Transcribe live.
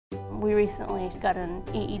We recently got an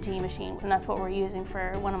EEG machine, and that's what we're using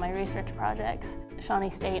for one of my research projects. Shawnee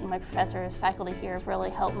State and my professors, faculty here have really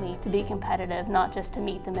helped me to be competitive, not just to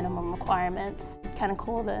meet the minimum requirements. Kind of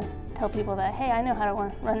cool to tell people that, hey, I know how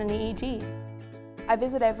to run an EEG. I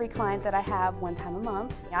visit every client that I have one time a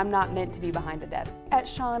month. I'm not meant to be behind a desk. At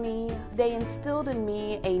Shawnee, they instilled in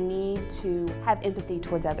me a need to have empathy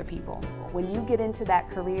towards other people. When you get into that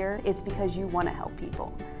career, it's because you want to help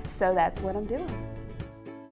people. So that's what I'm doing.